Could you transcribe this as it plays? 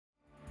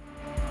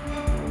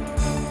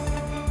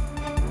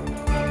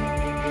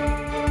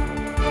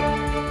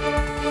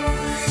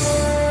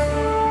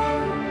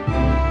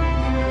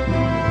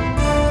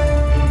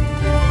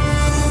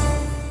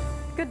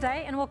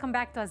Welcome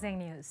back to ASEAN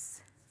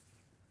News.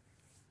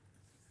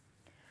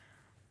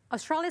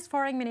 Australia's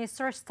foreign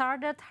minister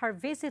started her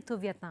visit to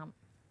Vietnam.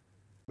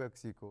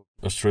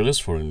 Australia's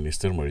Foreign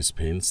Minister Marise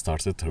Payne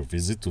started her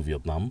visit to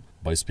Vietnam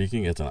by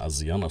speaking at an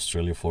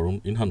ASEAN-Australia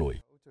forum in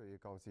Hanoi.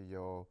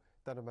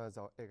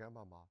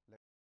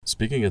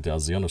 Speaking at the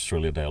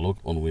ASEAN-Australia Dialogue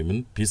on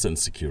Women, Peace and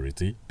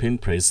Security, Payne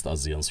praised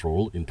ASEAN's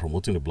role in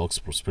promoting the bloc's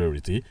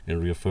prosperity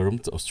and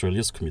reaffirmed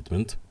Australia's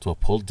commitment to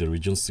uphold the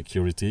region's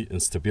security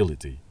and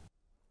stability.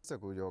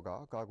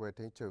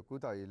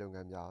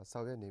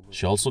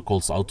 She also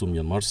calls out to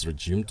Myanmar's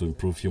regime to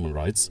improve human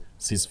rights,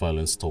 cease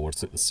violence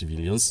towards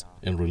civilians,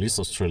 and release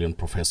Australian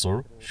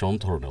professor Sean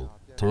Thornell.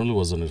 Thornell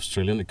was an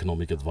Australian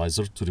economic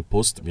advisor to the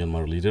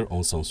post-Myanmar leader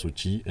Aung San Suu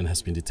Kyi and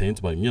has been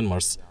detained by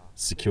Myanmar's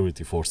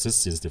security forces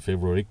since the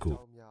February coup.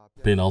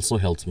 Payne also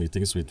held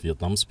meetings with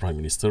Vietnam's Prime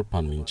Minister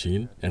Pham Minh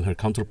Chinh and her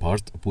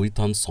counterpart Bui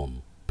Thanh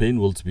Son. Payne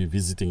will be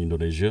visiting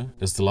Indonesia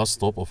as the last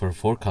stop of her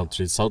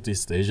four-country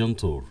Southeast Asian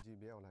tour.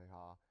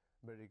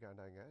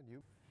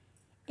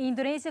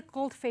 Indonesia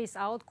could phase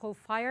out coal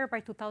fire by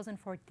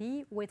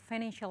 2040 with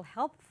financial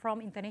help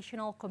from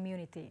international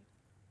community.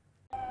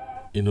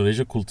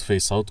 Indonesia could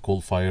phase out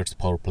coal-fired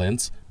power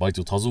plants by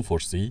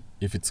 2040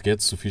 if it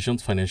gets sufficient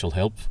financial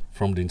help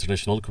from the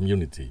international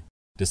community.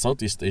 The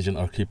Southeast Asian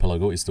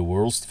archipelago is the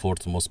world's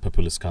fourth most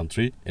populous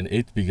country and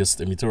eighth biggest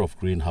emitter of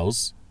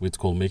greenhouse, with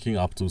coal making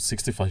up to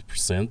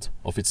 65%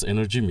 of its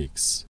energy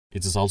mix.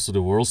 It is also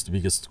the world's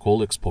biggest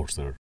coal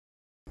exporter.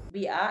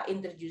 We are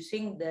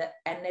introducing the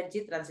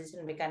energy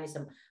transition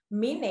mechanism,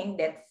 meaning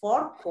that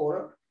for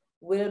coal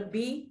will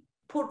be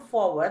put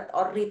forward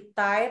or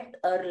retired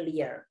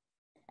earlier.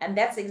 And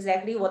that's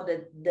exactly what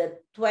the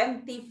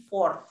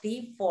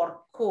 2040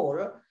 for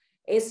coal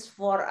is,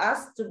 for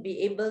us to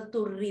be able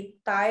to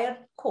retire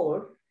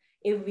coal.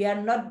 If we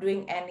are not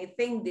doing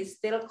anything, this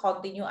still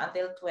continue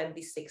until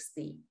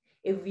 2060.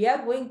 If we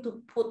are going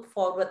to put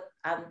forward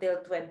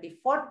until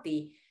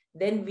 2040,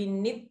 then we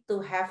need to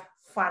have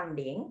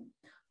funding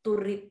to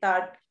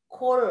retire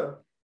coal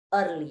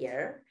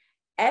earlier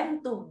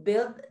and to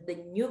build the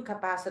new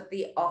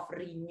capacity of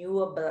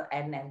renewable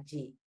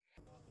energy.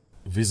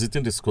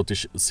 Visiting the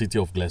Scottish city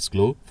of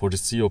Glasgow for the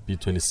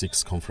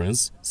COP26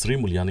 conference, Sri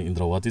Mulyani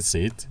Indrawati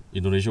said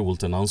Indonesia will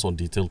announce on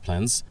detailed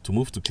plans to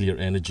move to clear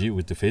energy,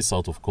 with the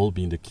phase-out of coal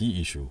being the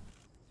key issue.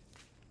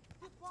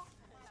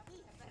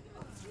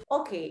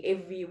 Okay,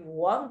 if we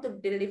want to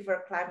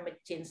deliver climate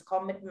change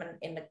commitment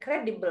in a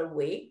credible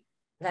way,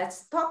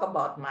 let's talk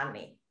about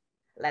money.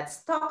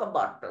 Let's talk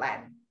about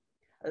plan.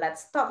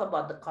 Let's talk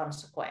about the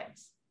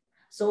consequence.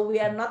 So we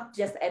are not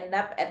just end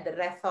up at the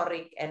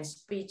rhetoric and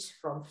speech,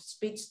 from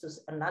speech to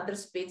another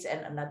speech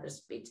and another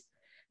speech,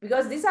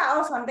 because these are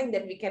all something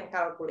that we can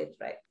calculate,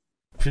 right?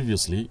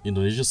 Previously,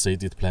 Indonesia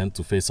said it planned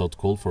to phase out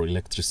coal for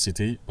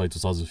electricity by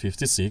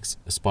 2056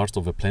 as part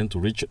of a plan to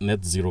reach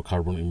net zero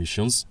carbon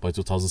emissions by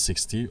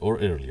 2060 or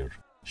earlier.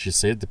 She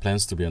said the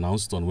plans to be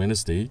announced on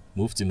Wednesday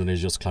moved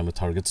Indonesia's climate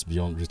targets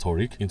beyond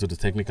rhetoric into the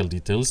technical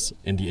details,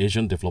 and the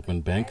Asian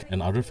Development Bank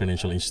and other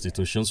financial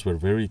institutions were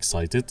very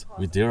excited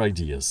with their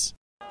ideas.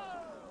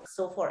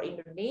 So for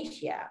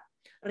Indonesia,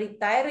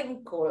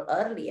 retiring coal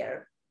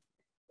earlier,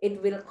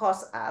 it will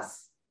cost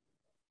us,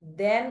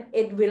 then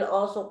it will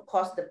also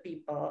cost the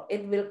people,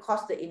 it will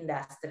cost the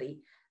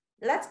industry.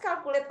 Let's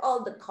calculate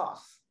all the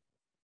costs.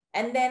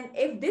 And then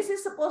if this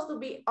is supposed to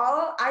be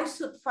all I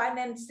should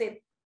finance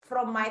it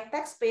from my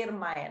taxpayer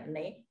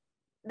money,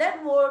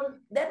 that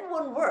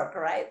won't work,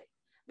 right?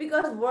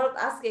 Because world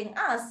asking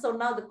us. So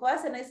now the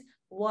question is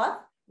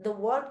what the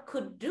world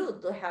could do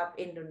to help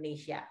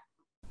Indonesia.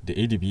 The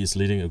ADB is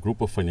leading a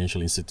group of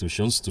financial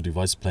institutions to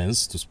devise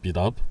plans to speed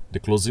up the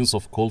closings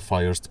of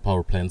coal-fired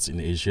power plants in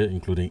Asia,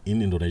 including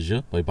in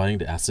Indonesia, by buying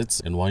the assets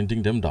and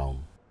winding them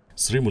down.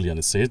 Sri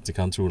Mulyani said the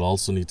country will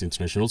also need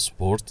international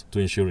support to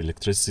ensure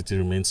electricity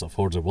remains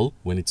affordable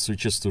when it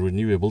switches to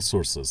renewable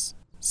sources,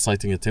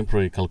 citing a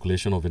temporary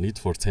calculation of a need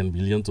for $10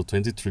 billion to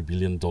 $23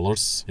 billion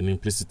in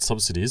implicit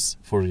subsidies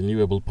for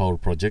renewable power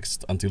projects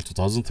until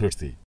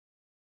 2030.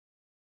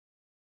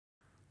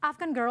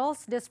 Afghan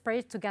girls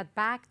desperate to get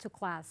back to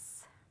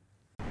class.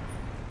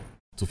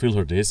 To fill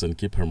her days and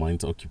keep her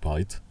mind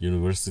occupied,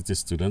 university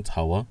student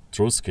Hawa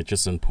draws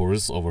sketches and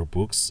pores over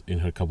books in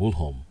her Kabul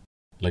home.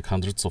 Like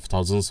hundreds of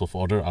thousands of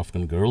other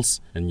Afghan girls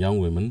and young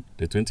women,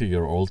 the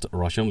 20-year-old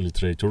Russian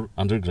literature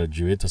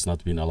undergraduate has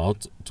not been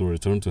allowed to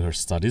return to her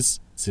studies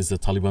since the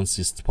Taliban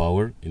seized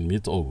power in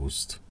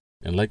mid-August.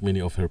 And like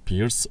many of her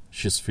peers,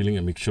 she's feeling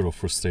a mixture of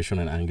frustration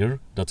and anger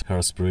that her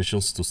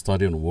aspirations to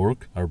study and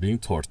work are being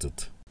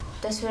thwarted.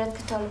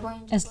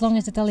 As long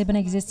as the Taliban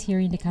exists here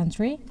in the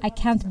country, I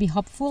can't be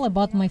hopeful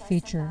about my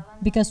future.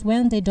 Because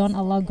when they don't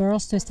allow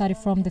girls to study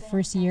from the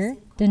first year,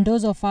 then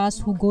those of us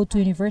who go to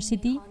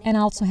university and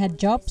also had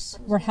jobs,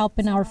 were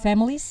helping our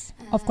families,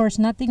 of course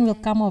nothing will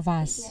come of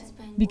us.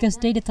 Because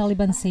they, the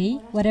Taliban, say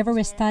whatever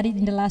we studied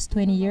in the last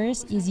 20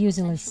 years is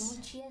useless.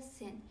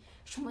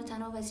 شما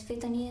تنها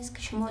وظیفه نیست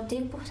که شما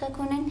دل پخته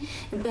کنین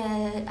به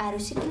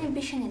عروسی کنین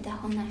بشینین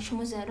دهانه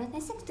شما ضرورت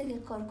نیست که دیگه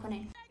کار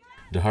کنین.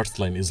 The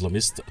hardline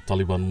Islamist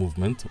Taliban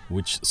movement,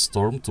 which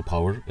stormed to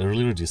power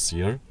earlier this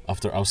year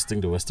after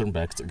ousting the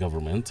Western-backed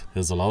government,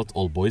 has allowed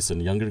all boys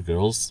and younger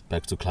girls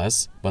back to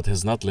class, but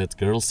has not let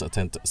girls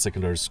attend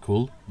secondary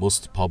school.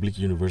 Most public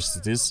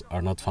universities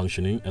are not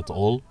functioning at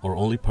all or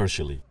only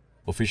partially.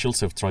 Officials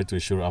have tried to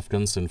assure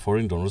Afghans and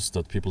foreign donors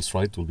that people's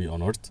rights will be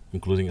honored,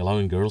 including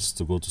allowing girls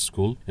to go to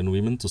school and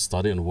women to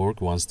study and work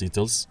once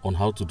details on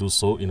how to do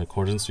so in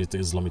accordance with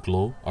Islamic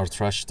law are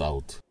thrashed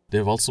out. They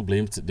have also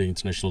blamed the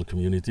international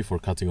community for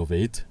cutting off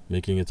aid,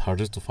 making it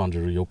harder to fund the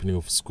reopening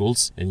of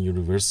schools and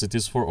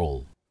universities for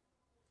all.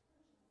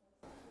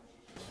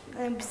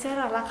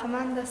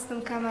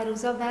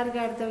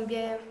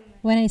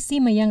 When I see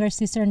my younger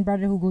sister and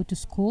brother who go to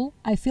school,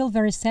 I feel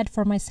very sad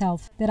for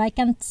myself that I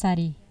can't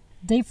study.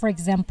 They, for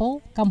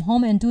example, come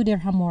home and do their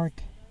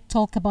homework,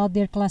 talk about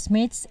their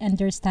classmates and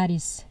their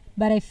studies.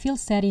 But I feel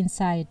sad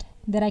inside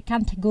that I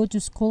can't go to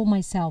school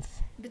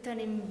myself.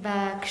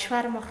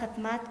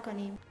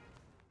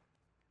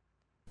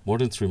 More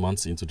than 3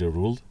 months into their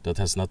rule, that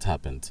has not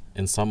happened,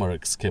 and some are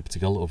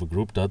skeptical of a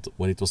group that,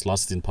 when it was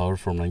last in power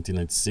from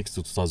 1996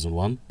 to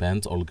 2001,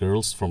 banned all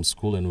girls from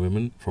school and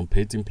women from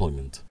paid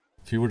employment.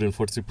 Fewer than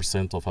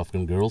 40% of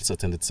Afghan girls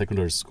attended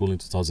secondary school in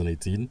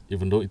 2018,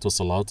 even though it was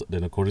allowed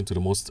then according to the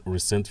most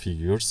recent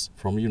figures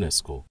from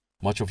UNESCO.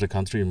 Much of the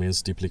country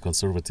remains deeply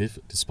conservative,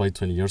 despite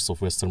 20 years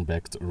of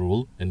Western-backed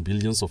rule and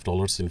billions of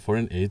dollars in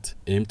foreign aid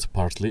aimed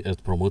partly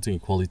at promoting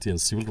equality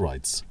and civil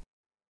rights.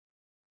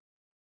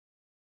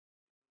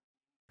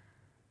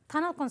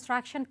 Tunnel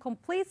construction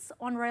completes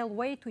on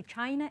railway to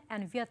China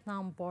and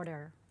Vietnam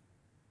border.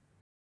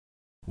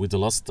 With the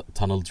last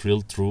tunnel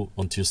drilled through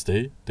on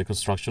Tuesday, the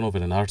construction of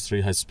an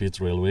R3 high-speed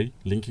railway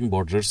linking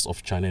borders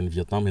of China and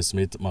Vietnam has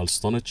made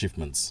milestone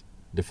achievements.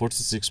 The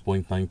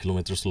 46.9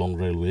 kilometers long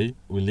railway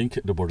will link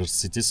the border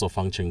cities of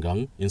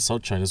Fangchenggang in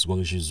South China's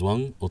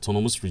Guangxi-Zhuang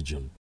Autonomous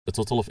Region. A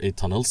total of 8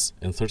 tunnels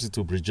and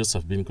 32 bridges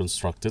have been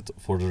constructed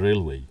for the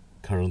railway.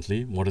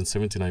 Currently, more than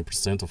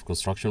 79% of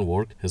construction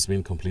work has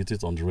been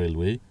completed on the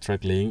railway.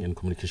 Track laying and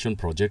communication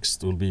projects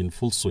will be in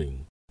full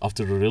swing.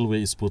 After the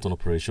railway is put on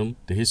operation,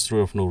 the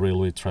history of no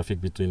railway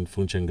traffic between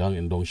Fangchenggang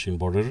and Dongxing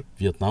border,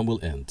 Vietnam will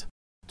end.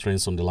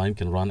 Trains on the line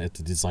can run at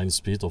the design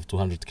speed of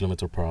 200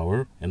 km per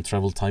hour, and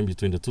travel time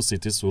between the two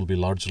cities will be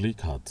largely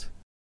cut.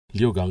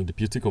 Liu Gang,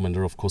 deputy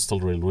commander of coastal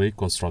railway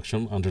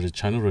construction under the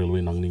China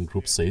Railway Nangning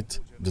Group, said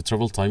the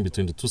travel time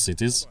between the two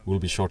cities will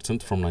be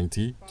shortened from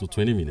 90 to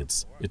 20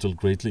 minutes. It will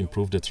greatly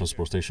improve the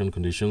transportation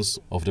conditions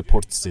of the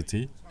port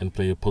city and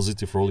play a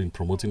positive role in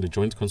promoting the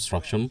joint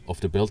construction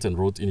of the Belt and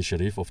Road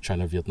Initiative of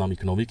China-Vietnam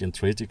Economic and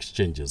Trade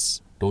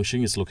Exchanges.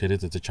 Dongxing is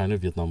located at the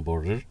China-Vietnam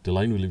border. The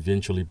line will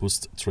eventually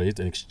boost trade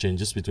and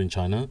exchanges between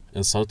China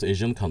and South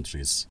Asian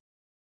countries.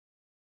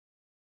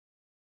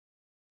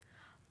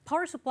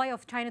 Power supply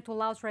of China to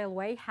Laos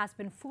Railway has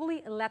been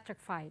fully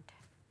electrified.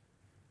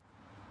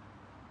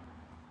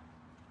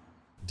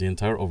 The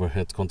entire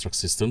overhead contract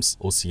systems,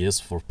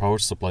 OCS, for power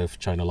supply of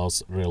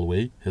China-Laos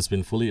Railway has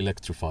been fully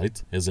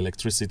electrified as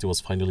electricity was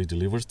finally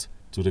delivered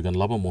to the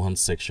Ganlaba-Mohan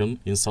section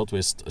in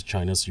southwest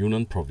China's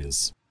Yunnan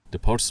province. The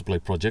power supply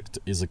project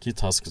is a key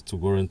task to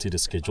guarantee the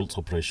scheduled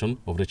operation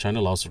of the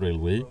China-Laos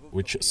Railway,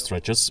 which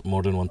stretches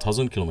more than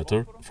 1,000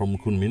 km from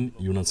Kunming,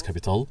 Yunnan's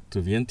capital,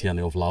 to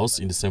Vientiane of Laos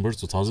in December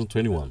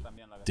 2021.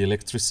 The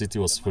electricity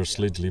was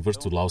firstly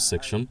delivered to Laos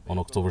section on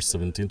October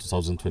 17,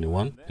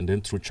 2021, and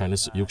then through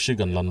China's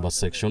Yuxi-Ganlanba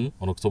section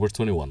on October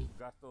 21.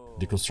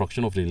 The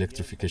construction of the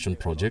electrification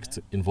project,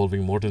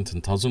 involving more than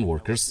 10,000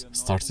 workers,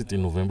 started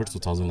in November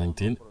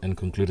 2019 and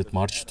concluded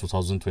March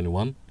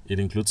 2021. It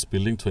includes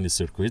building 20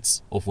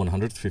 circuits of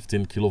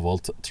 115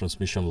 kilovolt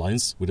transmission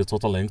lines with a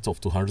total length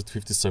of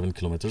 257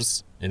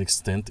 kilometers and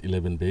extend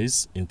 11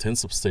 bays in 10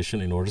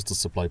 substations in order to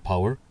supply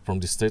power from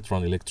the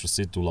state-run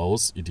electricity to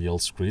Laos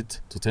EDL's grid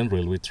to 10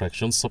 railway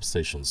traction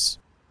substations.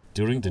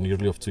 During the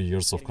nearly 2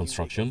 years of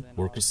construction,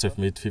 workers have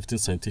made 15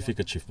 scientific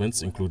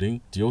achievements,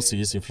 including the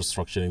OCS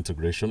infrastructure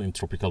integration in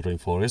tropical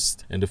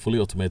rainforest and a fully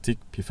automatic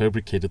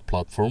prefabricated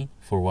platform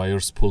for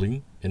wires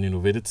pulling, and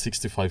innovated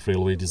 65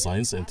 railway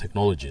designs and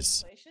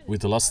technologies.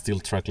 With the last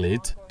steel track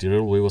laid, the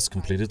railway was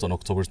completed on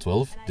October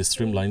 12. The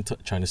streamlined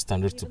China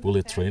Standard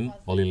Bullet Train,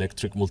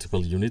 all-electric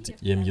multiple unit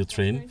EMU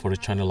train for the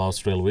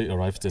China-Laos Railway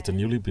arrived at the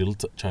newly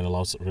built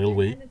China-Laos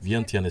Railway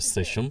Vientiane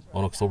station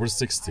on October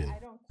 16.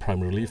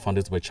 Primarily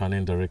funded by China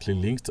and directly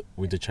linked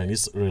with the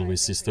Chinese railway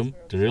system,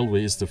 the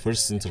railway is the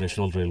first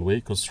international railway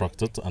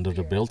constructed under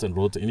the Belt and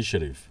Road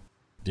Initiative.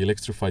 The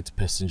electrified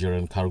passenger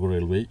and cargo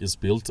railway is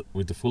built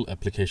with the full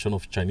application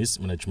of Chinese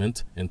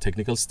management and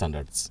technical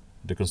standards.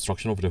 The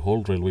construction of the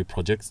whole railway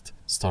project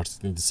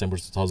started in December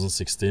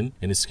 2016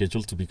 and is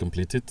scheduled to be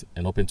completed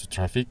and open to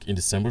traffic in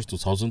December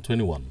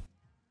 2021.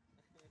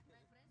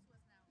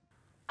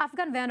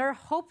 Afghan vendor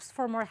hopes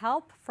for more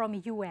help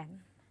from UN.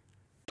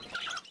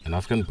 An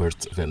Afghan bird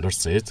vendor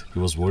said he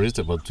was worried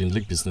about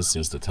dwindling business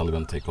since the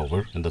Taliban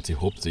takeover and that he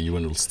hoped the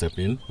UN will step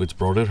in with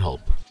broader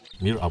help.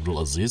 Mir Abdul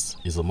Aziz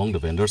is among the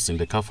vendors in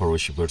the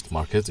Kafaroshi bird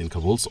market in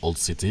Kabul's old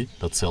city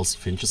that sells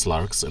finches,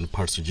 larks and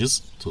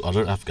partridges to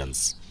other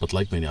Afghans. But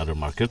like many other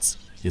markets,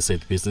 he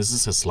said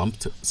businesses have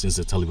slumped since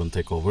the Taliban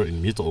takeover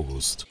in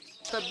mid-August.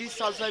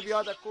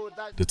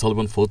 The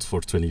Taliban fought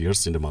for 20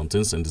 years in the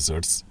mountains and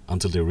deserts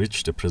until they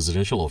reached the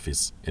presidential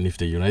office. And if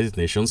the United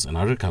Nations and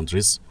other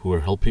countries who are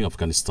helping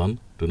Afghanistan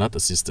do not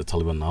assist the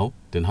Taliban now,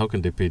 then how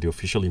can they pay the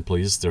official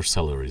employees their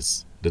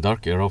salaries? The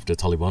dark era of the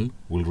Taliban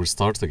will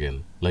restart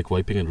again, like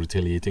wiping and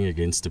retaliating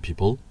against the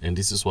people, and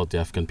this is what the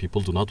Afghan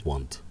people do not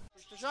want.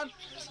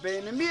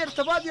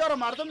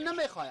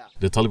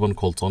 The Taliban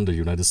called on the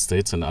United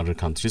States and other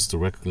countries to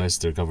recognize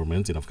their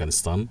government in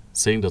Afghanistan,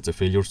 saying that a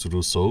failure to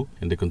do so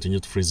and the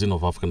continued freezing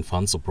of Afghan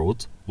funds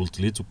abroad would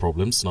lead to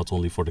problems not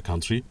only for the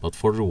country but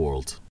for the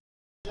world.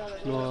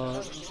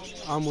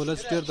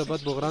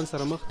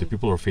 The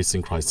people are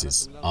facing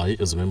crisis. I,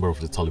 as a member of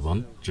the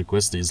Taliban,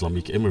 request the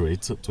Islamic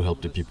Emirate to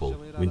help the people.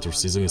 Winter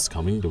season is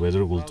coming, the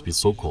weather will be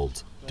so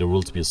cold. There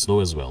will be snow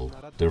as well.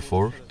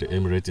 Therefore, the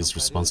Emirate is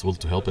responsible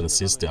to help and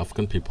assist the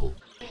Afghan people.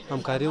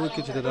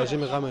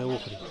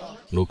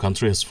 No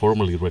country has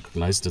formally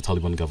recognized the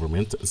Taliban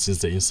government since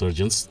the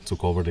insurgents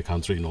took over the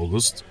country in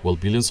August, while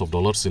billions of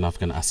dollars in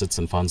Afghan assets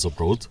and funds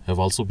abroad have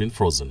also been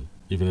frozen,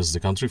 even as the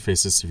country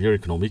faces severe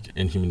economic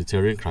and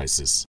humanitarian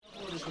crisis.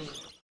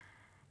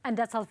 And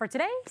that's all for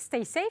today.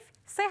 Stay safe,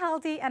 stay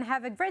healthy, and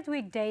have a great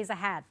week days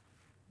ahead.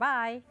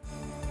 Bye!